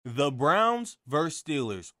The Browns vs.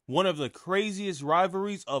 Steelers, one of the craziest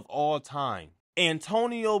rivalries of all time.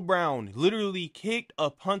 Antonio Brown literally kicked a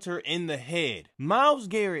punter in the head. Myles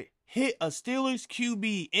Garrett hit a Steelers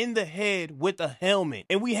QB in the head with a helmet,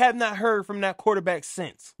 and we have not heard from that quarterback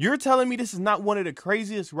since. You're telling me this is not one of the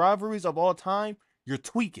craziest rivalries of all time? You're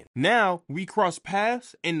tweaking. Now, we cross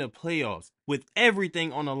paths in the playoffs with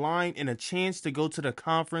everything on the line and a chance to go to the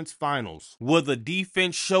conference finals. Will the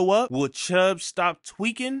defense show up? Will Chubb stop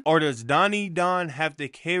tweaking? Or does Donnie Don have to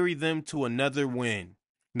carry them to another win?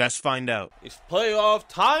 Let's find out. It's playoff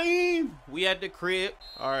time. We at the crib.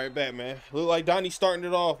 All right, bet, man. Look like Donnie's starting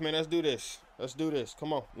it off, man. Let's do this. Let's do this.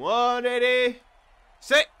 Come on. 180.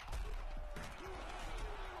 Set.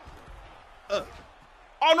 Oh,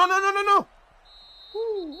 no.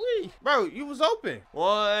 Ooh-wee. Bro, you was open.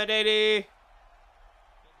 180.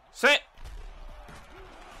 Set.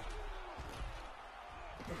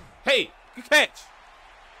 Hey, good catch.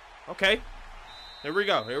 Okay. Here we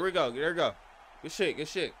go. There we go. Good shit.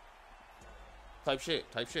 Type shit.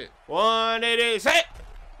 180. Set.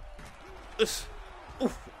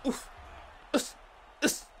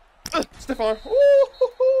 Stiff arm.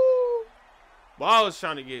 Well, I was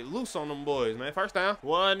trying to get loose on them boys, man. First down.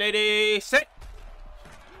 180. Set.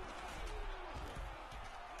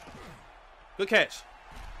 Good catch.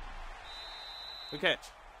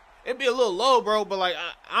 It'd be a little low, bro, but like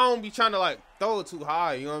I don't be trying to like throw it too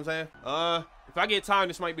high, you know what I'm saying? If I get time,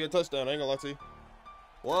 this might be a touchdown. I ain't gonna lie to you.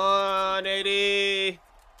 180.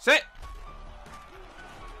 Set.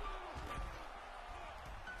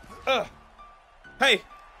 Hey,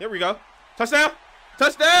 here we go. Touchdown.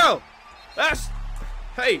 That's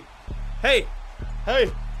hey.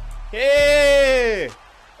 Yeah.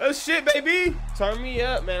 Oh shit, baby. Turn me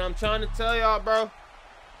up, man. I'm trying to tell y'all, bro.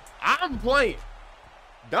 I'm playing.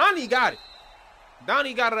 Donnie got it.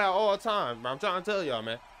 Donnie got it at all times, bro. I'm trying to tell y'all,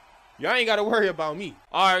 man. Y'all ain't got to worry about me.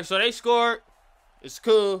 All right, so they scored. It's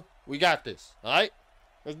cool. We got this. All right?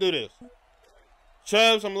 Let's do this.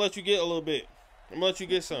 Chubbs, I'm going to let you get a little bit. I'm going to let you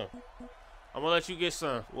get some.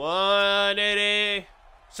 180.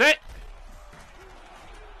 Set.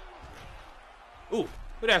 Ooh, look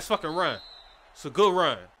at that fucking run. It's a good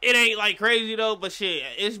run. It ain't like crazy though, but shit,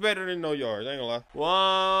 it's better than no yards. I ain't gonna lie.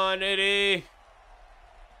 180.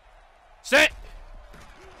 Set.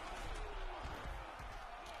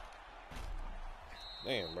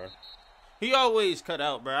 Damn, bro. He always cut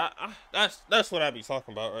out, bro. That's what I be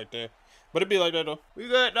talking about right there. But it be like that though. We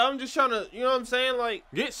good. I'm just trying to, you know what I'm saying? Like,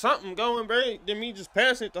 get something going, bro. Then me just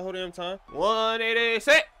passing it the whole damn time. 180.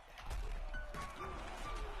 Set.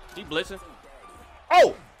 He blitzing.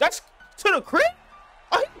 Oh, that's to the crib?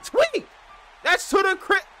 Oh, he tweaked. That's to the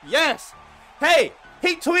crib. Yes. Hey,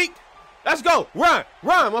 he tweaked. Let's go. Run,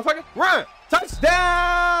 motherfucker. Run.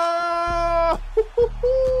 Touchdown.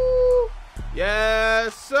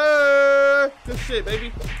 Yes, sir. Good shit,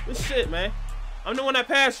 baby. Good shit, man. I'm the one that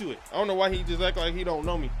passed you it. I don't know why he just act like he don't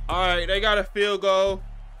know me. All right, they got a field goal.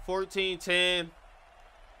 14-10.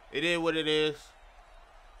 It is what it is.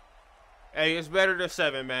 Hey, it's better than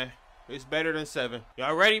 7, man. It's better than 7.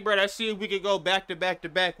 Y'all ready, bro? Let's see if we can go back to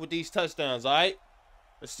back with these touchdowns, all right?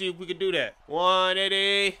 Let's see if we can do that.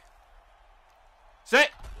 180. Set.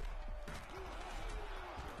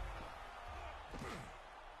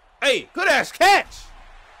 Hey, good ass catch.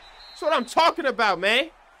 That's what I'm talking about, man.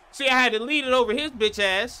 See, I had to lead it over his bitch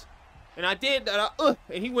ass. And I did that.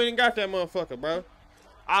 And he went and got that motherfucker, bro.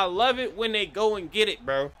 I love it when they go and get it,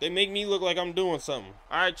 bro. They make me look like I'm doing something.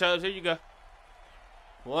 All right, Chubbs, here you go.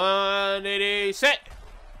 180. Set.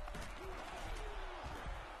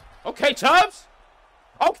 Okay, Chubbs.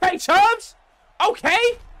 Okay.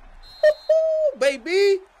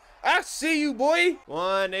 Baby. I see you, boy.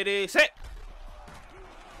 180. Set.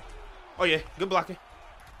 Oh, yeah. Good blocking.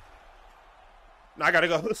 Now I gotta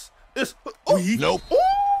go. Nope. Ooh, I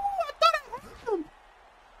thought I had him.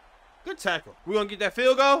 Good tackle. We gonna get that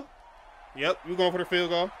field goal? Yep, we going for the field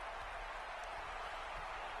goal.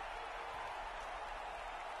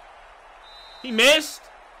 He missed.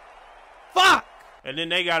 Fuck. And then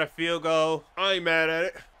they got a field goal. I ain't mad at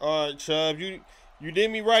it. All right, Chubb, you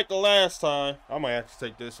did me right the last time. I might have to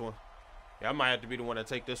take this one. Yeah, I might have to be the one to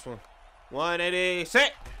take this one. 180.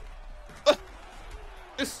 Set.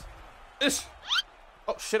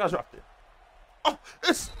 Oh shit! I dropped it. Oh,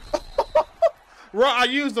 I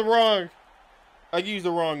used the wrong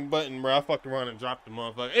button, bro. I fucked around and dropped the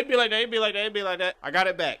motherfucker. It'd be like that. I got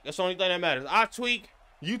it back. That's the only thing that matters. I tweak.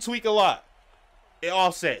 You tweak a lot. It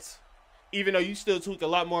offsets. Even though you still tweak a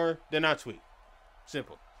lot more than I tweak.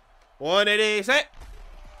 Simple. 180 set.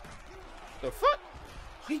 The fuck?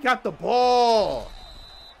 He got the ball.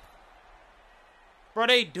 Bro,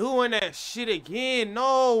 they doing that shit again.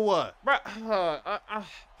 No. Bro,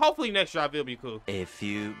 hopefully next drive it'll be cool. A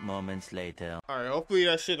few moments later. All right, hopefully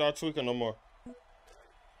that shit not tweaking no more.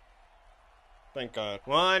 Thank God.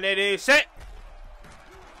 180 set.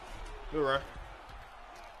 Good run.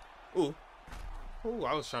 Ooh. Ooh,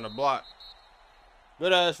 I was trying to block.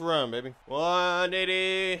 Good ass run, baby.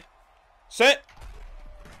 180 set.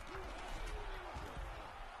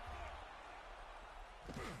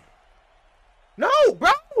 No,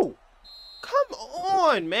 bro. Come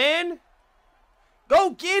on, man.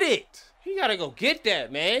 Go get it. You gotta go get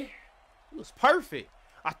that, man. It was perfect.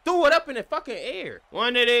 I threw it up in the fucking air.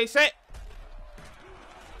 180 set.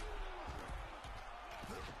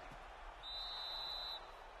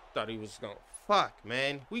 Thought he was gonna fuck,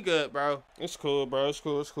 man. We good, bro. It's cool, bro. It's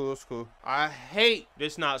cool. It's cool. It's cool. I hate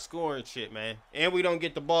this not scoring shit, man. And we don't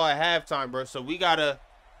get the ball at halftime, bro. So we gotta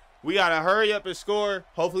hurry up and score.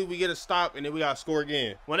 Hopefully we get a stop and then we gotta score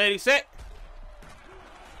again. 180 set.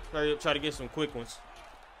 Hurry up, try to get some quick ones.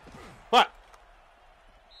 What?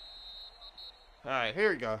 All right, here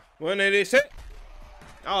we go. 180 set.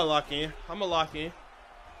 I'll lock in. I'ma lock in.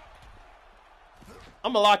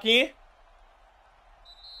 I'ma lock in.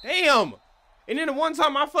 Damn. And then the one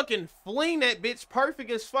time I fucking fling that bitch perfect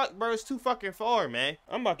as fuck, bro. It's too fucking far, man.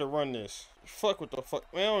 I'm about to run this. Fuck what the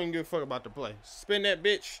fuck. Man, I don't even give a fuck about the play. Spin that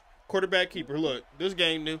bitch. Quarterback keeper. Look, this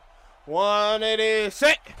game new. 180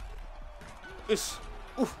 set. It's.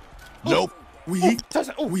 Oof. Nope. We. Let's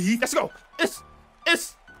go. It's.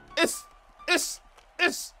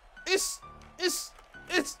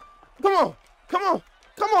 Come on. Come on.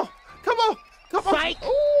 Come on. Come on. Come on. Fight.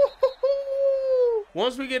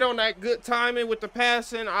 Once we get on that good timing with the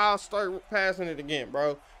passing, I'll start passing it again,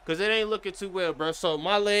 bro. Because it ain't looking too well, bro. So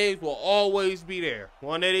my legs will always be there.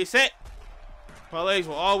 180 set. My legs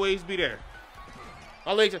will always be there.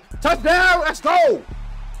 My legs are... Touchdown! Let's go!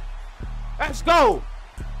 Let's go!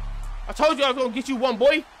 I told you I was going to get you one,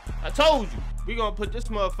 boy. I told you. We going to put this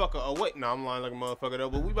motherfucker away. No, I'm lying like a motherfucker, though.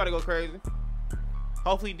 But we about to go crazy.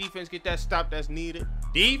 Hopefully defense get that stop that's needed.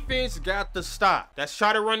 Defense got the stop. Let's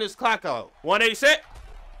try to run this clock out. 180 set.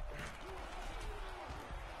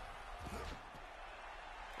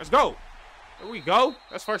 Let's go. There we go.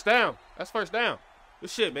 That's first down. That's first down. Good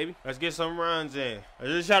shit, baby. Let's get some runs in. I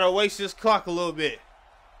just try to waste this clock a little bit.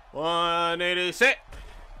 180 set.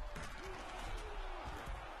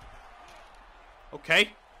 Okay.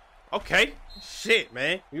 Okay. Shit,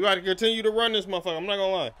 man. We got to continue to run this motherfucker. I'm not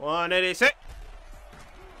gonna lie. 180 set.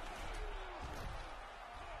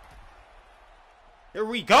 Here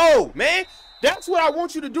we go, man. That's what I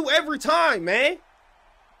want you to do every time, man.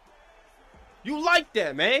 You like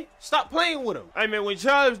that, man. Stop playing with him. Hey, man, when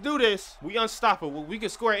Chubbs do this, we unstoppable. We can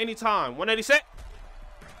score at any time. 180 set.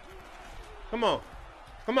 Come on.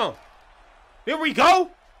 Come on. Here we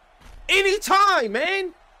go. Anytime,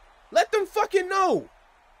 man. Let them fucking know.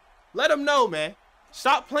 Let them know, man.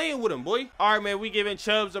 Stop playing with him, boy. All right, man, we giving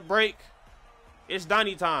Chubbs a break. It's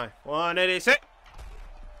Donnie time. 180 set.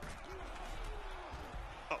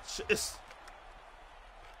 Oh, shit. It's...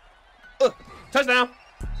 touchdown.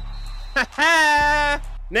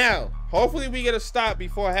 Now, hopefully we get a stop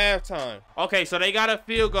before halftime. Okay, so they got a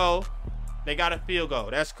field goal. They got a field goal.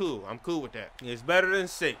 That's cool. I'm cool with that. It's better than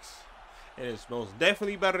 6. And it's most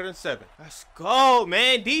definitely better than 7. Let's go,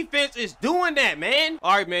 man. Defense is doing that, man.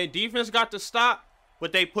 All right, man. Defense got the stop,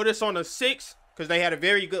 but they put us on a 6 because they had a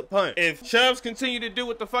very good punt. If Chubbs continue to do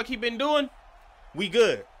what the fuck he been doing, we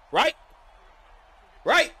good, right?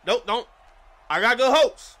 Right? Don't. I got good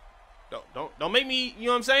hopes. Don't make me, you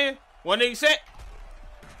know what I'm saying? 180 set.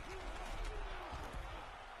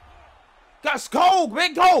 Let's go,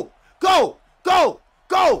 man. Go.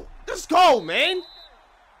 Let's go, man.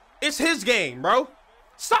 It's his game, bro.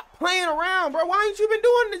 Stop playing around, bro. Why ain't you been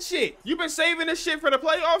doing this shit? You been saving this shit for the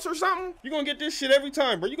playoffs or something? You gonna get this shit every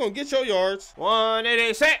time, bro. You gonna get your yards.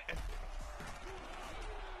 180 set.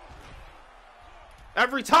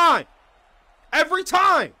 Every time.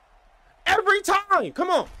 Come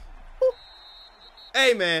on.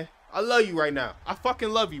 Hey, man. I love you right now. I fucking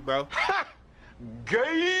love you, bro.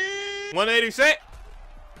 Gay. 180 set.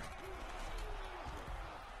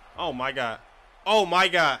 Oh, my God. Oh, my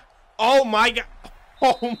God. Oh, my God.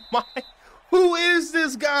 Oh, my. Who is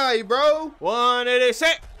this guy, bro? 180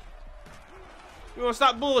 set. You want to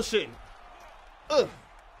stop bullshitting? There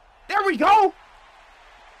we go.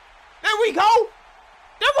 There we go.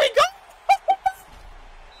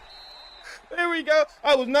 There we go.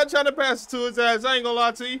 I was not trying to pass it to his ass. I ain't gonna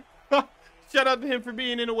lie to you. Shout out to him for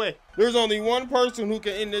being in the way. There's only one person who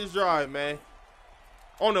can end this drive, man.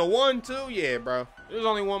 On the 1-2, yeah, bro. There's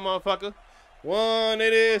only one motherfucker.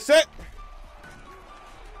 180 set.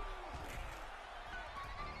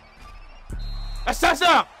 That's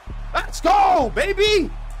touchdown. Let's go, baby.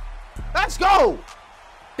 Let's go.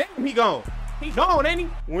 Damn, he gone. He gone, ain't he?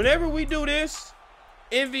 Whenever we do this,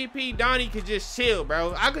 MVP Donnie could just chill,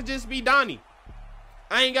 bro. I could just be Donnie.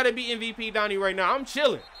 I ain't gotta be MVP Donnie right now. I'm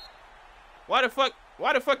chilling. Why the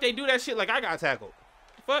fuck they do that shit like I got tackled?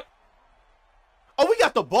 Fuck. Oh, we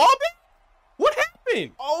got the ball back? What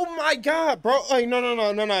happened? Oh my God, bro. Hey, no.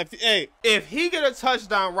 Hey, if he get a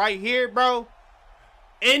touchdown right here, bro,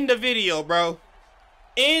 end the video, bro.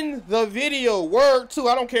 End the video. Word 2.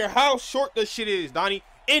 I don't care how short the shit is, Donnie.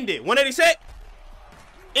 End it. 180 set.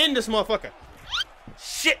 End this motherfucker.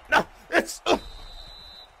 Shit. No. It's. Why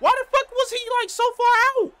the fuck was he like so far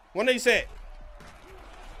out? 180 set.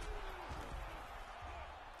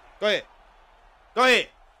 Go ahead. Go ahead.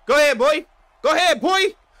 Go ahead, boy. Go ahead,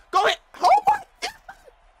 boy. Go ahead. Oh my God.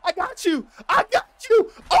 I got you. I got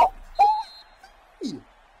you. Oh.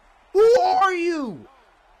 Who are you?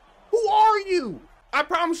 Who are you? I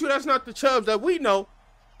promise you that's not the Chubbs that we know.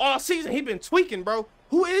 All season he been tweaking, bro.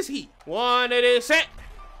 Who is he? 180 set.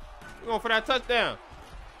 We're going for that touchdown.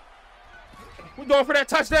 We're going for that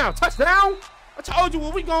touchdown. Touchdown? I told you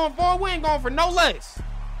what we going for. We ain't going for no less.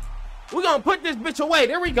 We're going to put this bitch away.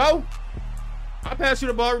 There we go. I'll pass you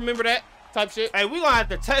the ball. Remember that type shit. Hey, we going to have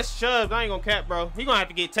to test Chubbs. I ain't going to cap, bro. He going to have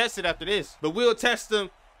to get tested after this. But we'll test him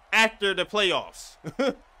after the playoffs.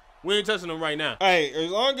 We ain't touching him right now. Hey,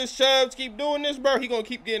 as long as Chubbs keep doing this, bro, he going to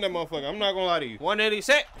keep getting that motherfucker. I'm not going to lie to you. 180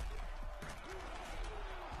 set.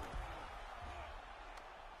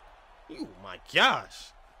 Oh, my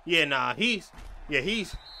gosh. Yeah, nah, he's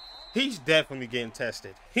definitely getting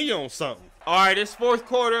tested. He on something. All right, this fourth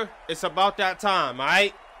quarter, it's about that time, all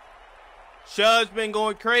right? Chubb's been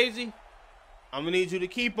going crazy. I'm going to need you to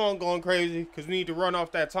keep on going crazy because we need to run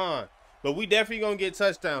off that time. But we definitely going to get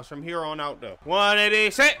touchdowns from here on out, though.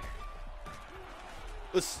 180 set.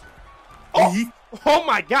 Oh,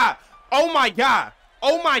 my God. Oh, my God.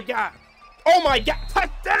 Oh, my God. Oh, my God.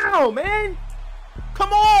 Touchdown, man.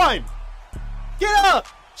 Come on. Get up.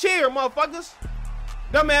 Cheer, motherfuckers.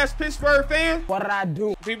 Dumbass Pittsburgh fan. What did I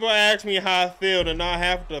do? People ask me how I feel to not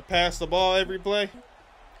have to pass the ball every play.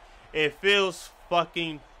 It feels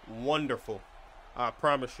fucking wonderful. I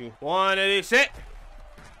promise you. 180 set.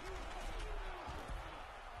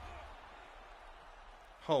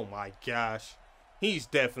 Oh my gosh. He's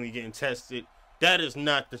definitely getting tested. That is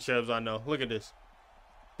not the Chubbs I know. Look at this.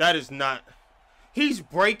 That is not. He's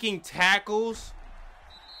breaking tackles.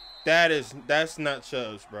 That's not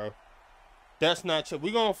Chubbs, bro. That's not Chubbs.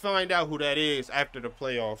 We're going to find out who that is after the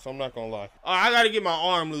playoffs. I'm not going to lie. All right, I got to get my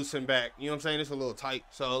arm loosened back. You know what I'm saying? It's a little tight.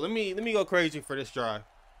 So let me go crazy for this drive.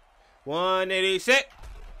 180 set.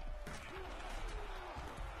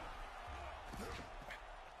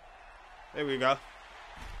 There we go.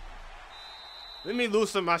 Let me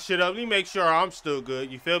loosen my shit up. Let me make sure I'm still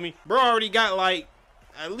good. You feel me? Bro already got like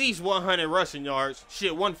at least 100 rushing yards.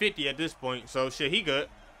 Shit, 150 at this point. So shit, he good.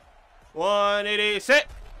 180 set.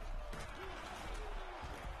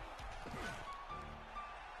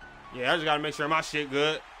 Yeah, I just gotta make sure my shit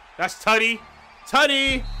good. That's Tutty.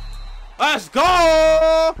 Tutty. Let's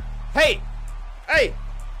go. Hey.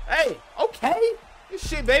 Okay. This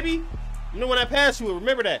shit, baby. You know when I pass you,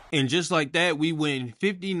 remember that. And just like that, we win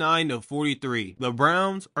 59-43. The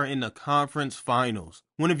Browns are in the conference finals.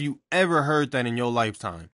 When have you ever heard that in your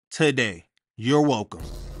lifetime? Today. You're welcome.